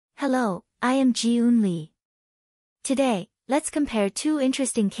Hello, I am Ji-Eun Lee. Today, let's compare two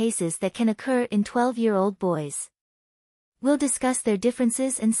interesting cases that can occur in 12-year-old boys. We'll discuss their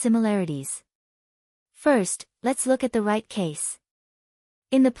differences and similarities. First, let's look at the right case.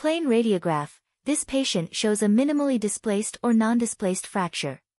 In the plain radiograph, this patient shows a minimally displaced or non-displaced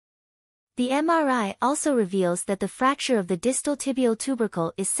fracture. The MRI also reveals that the fracture of the distal tibial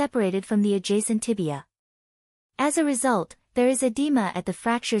tubercle is separated from the adjacent tibia. As a result, there is edema at the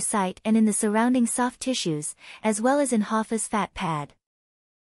fracture site and in the surrounding soft tissues, as well as in Hoffa's fat pad.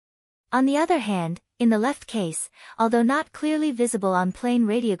 On the other hand, in the left case, although not clearly visible on plain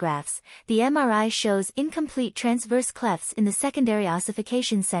radiographs, the MRI shows incomplete transverse clefts in the secondary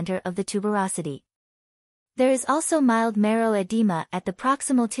ossification center of the tuberosity. There is also mild marrow edema at the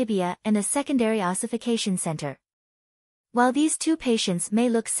proximal tibia and a secondary ossification center. While these two patients may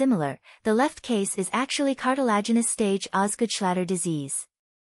look similar, the left case is actually cartilaginous stage Osgood-Schlatter disease.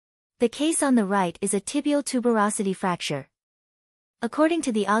 The case on the right is a tibial tuberosity fracture. According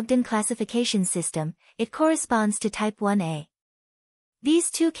to the Ogden classification system, it corresponds to type 1A.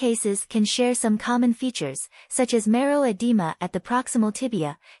 These two cases can share some common features, such as marrow edema at the proximal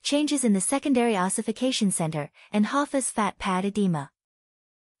tibia, changes in the secondary ossification center, and Hoffa's fat pad edema.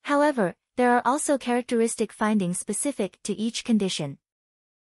 However, there are also characteristic findings specific to each condition.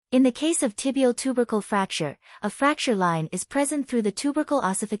 In the case of tibial tubercle fracture, a fracture line is present through the tubercle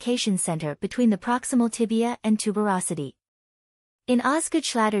ossification center between the proximal tibia and tuberosity. In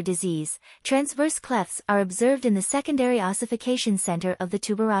Osgood-Schlatter disease, transverse clefts are observed in the secondary ossification center of the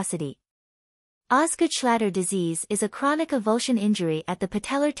tuberosity. Osgood-Schlatter disease is a chronic avulsion injury at the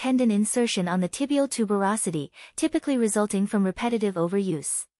patellar tendon insertion on the tibial tuberosity, typically resulting from repetitive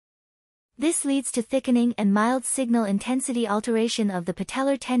overuse. This leads to thickening and mild signal intensity alteration of the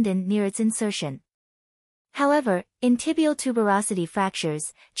patellar tendon near its insertion. However, in tibial tuberosity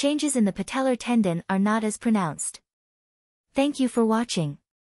fractures, changes in the patellar tendon are not as pronounced. Thank you for watching.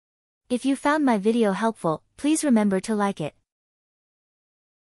 If you found my video helpful, please remember to like it.